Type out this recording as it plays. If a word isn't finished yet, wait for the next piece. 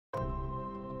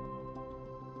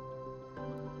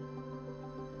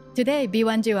Today,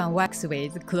 B1G1 works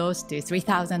with close to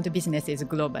 3,000 businesses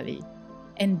globally.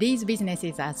 And these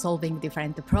businesses are solving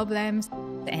different problems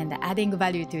and adding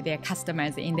value to their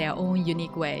customers in their own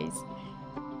unique ways.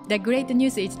 The great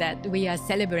news is that we are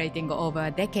celebrating over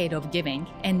a decade of giving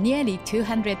and nearly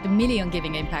 200 million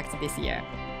giving impacts this year.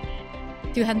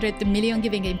 200 million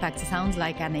giving impacts sounds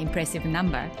like an impressive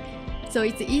number, so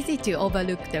it's easy to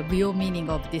overlook the real meaning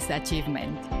of this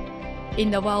achievement. In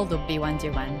the world of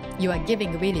B1G1, your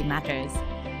giving really matters.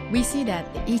 We see that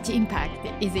each impact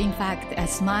is in fact a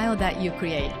smile that you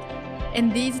create,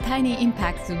 and these tiny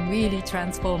impacts really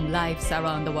transform lives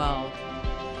around the world.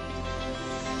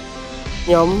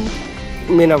 ខ្ញុំ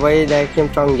មានអ្វីដែលខ្ញុំ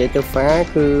ចង់និយាយទៅហ្វា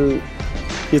គឺ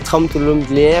វាធំទូលំ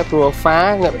ទូលាយព្រោះហ្វា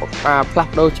ផ្លាស់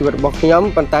ប្ដូរជីវិតរបស់ខ្ញុំ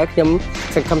ប៉ុន្តែខ្ញុំ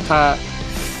សង្ឃឹមថា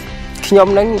ខ្ញុំ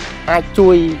នឹងអាចជួ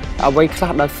យអ្វីខ្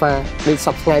លះដោយហ្វាដូចស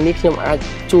ប្តាហ៍នេះខ្ញុំអាច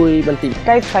ជួយបន្តិច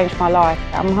They've changed my life.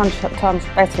 I'm 100 times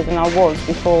better than I was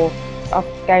before. I've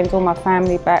gained all my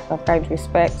family back. I've gained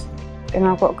respect, and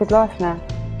I've got a good life now.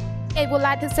 I would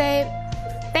like to say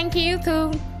thank you to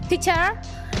teacher,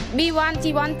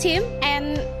 B1G1 team, and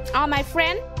all my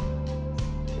friends.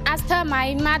 After my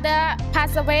mother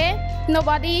passed away,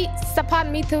 nobody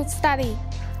supported me to study.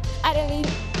 I really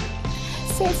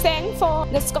feel thankful for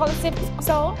the scholarship,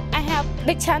 so I have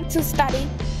the chance to study.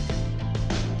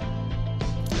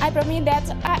 I promise that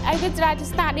I will try to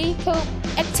study to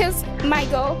achieve my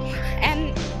goal, and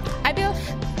I will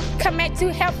commit to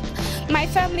help my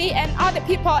family and all the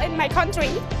people in my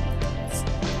country.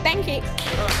 Thank you.